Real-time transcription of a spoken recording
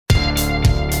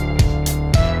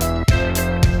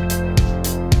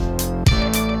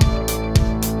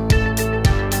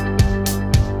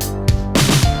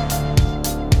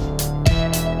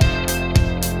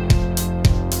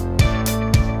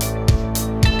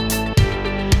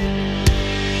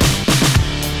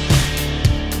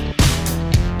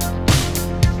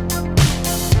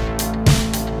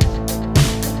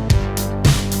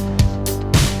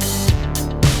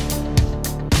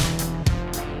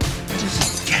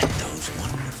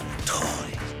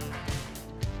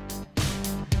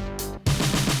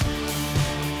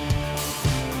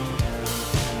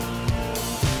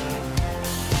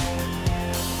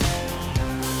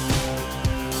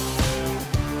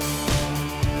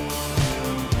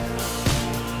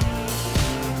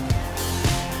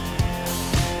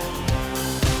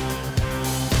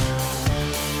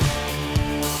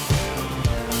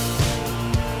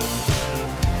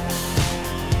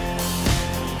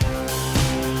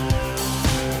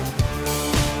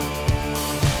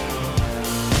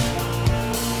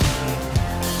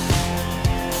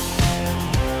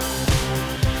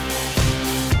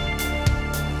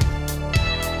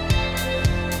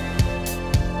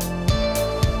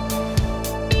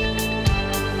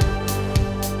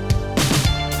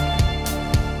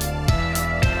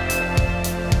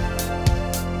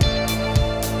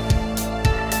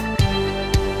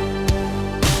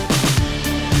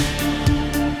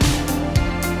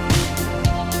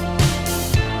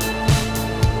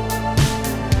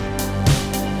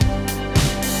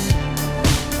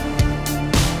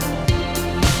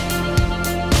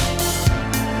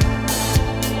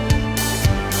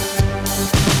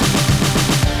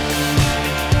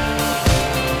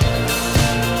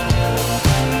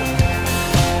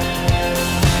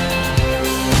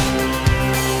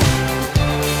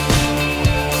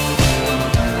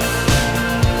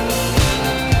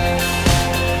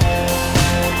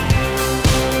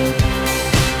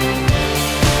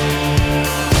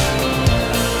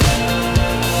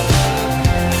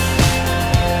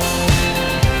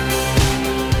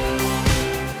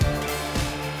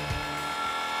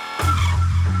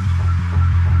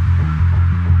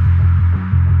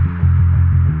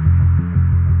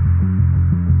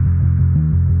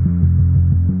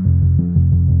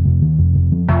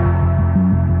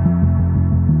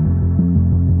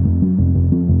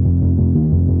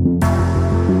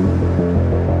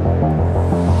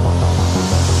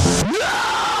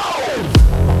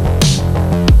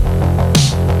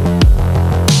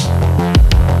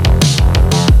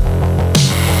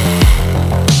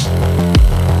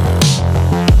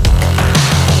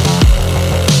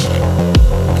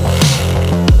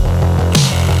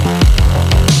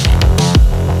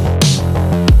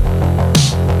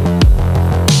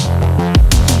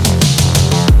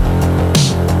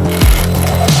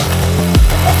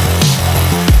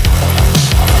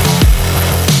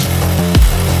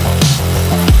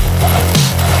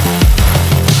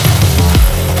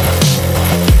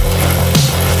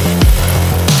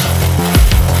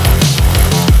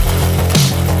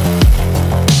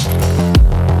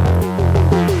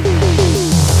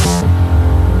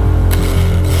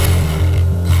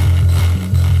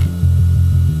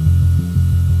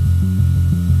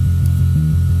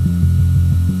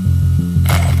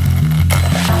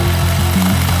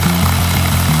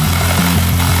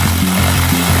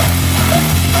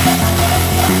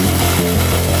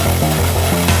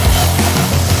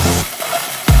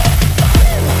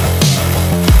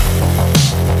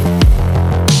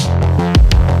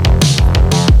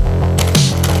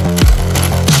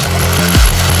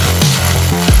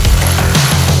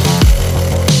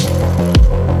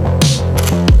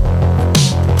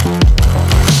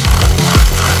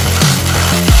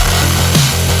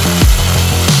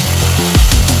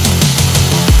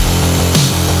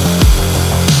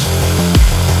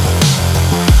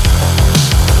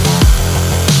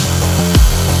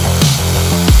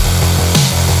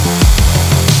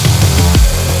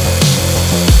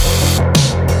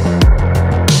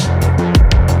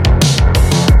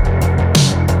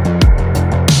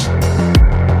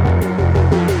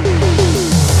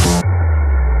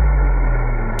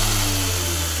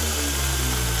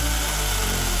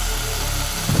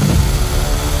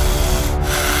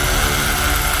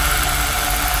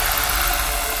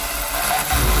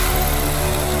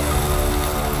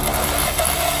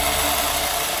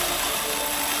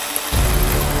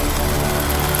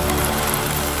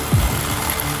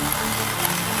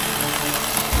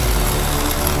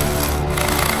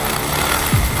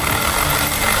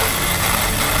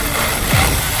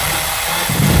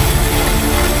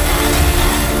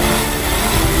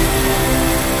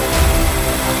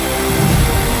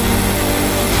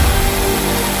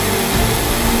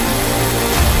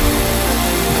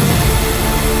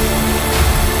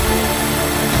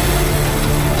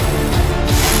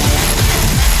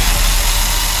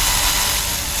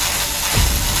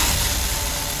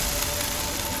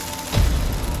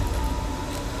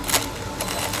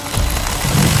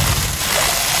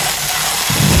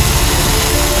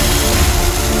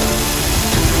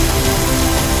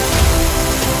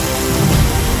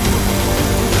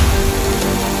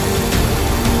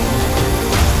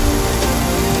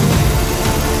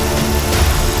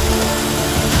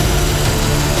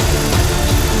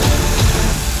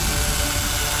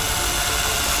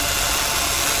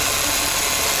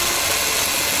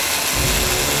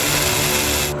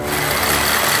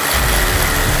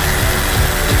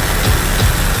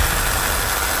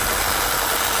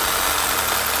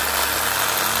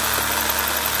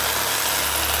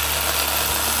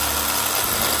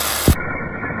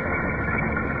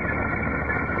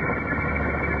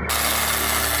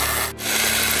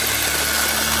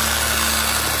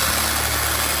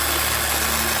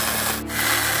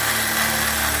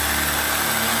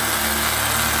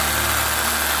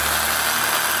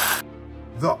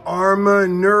Arrma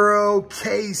NERO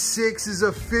K6 is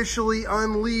officially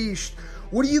unleashed.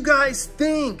 What do you guys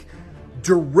think?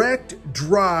 Direct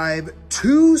drive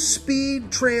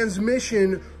 2-speed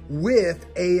transmission with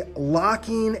a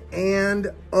locking and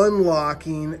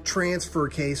unlocking transfer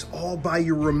case all by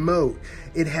your remote.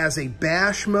 It has a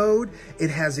bash mode, it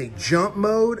has a jump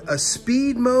mode, a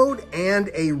speed mode,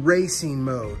 and a racing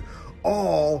mode,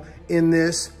 all in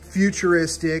this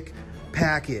futuristic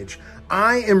package.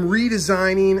 I am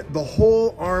redesigning the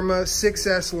whole Arrma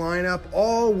 6S lineup,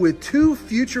 all with 2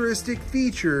 futuristic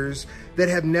features that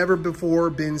have never before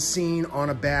been seen on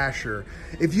a basher.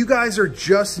 If you guys are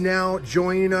just now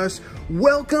joining us,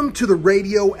 welcome to the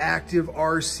Radioactive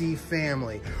RC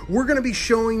family. We're gonna be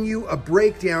showing you a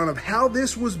breakdown of how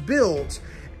this was built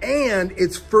and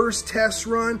its first test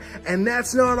run, and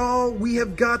that's not all. We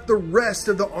have got the rest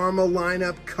of the Arrma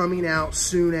lineup coming out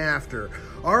soon after.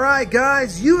 All right,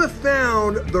 guys, you have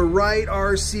found the right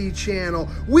RC channel.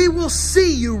 We will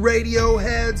see you, radio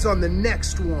heads, on the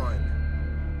next one.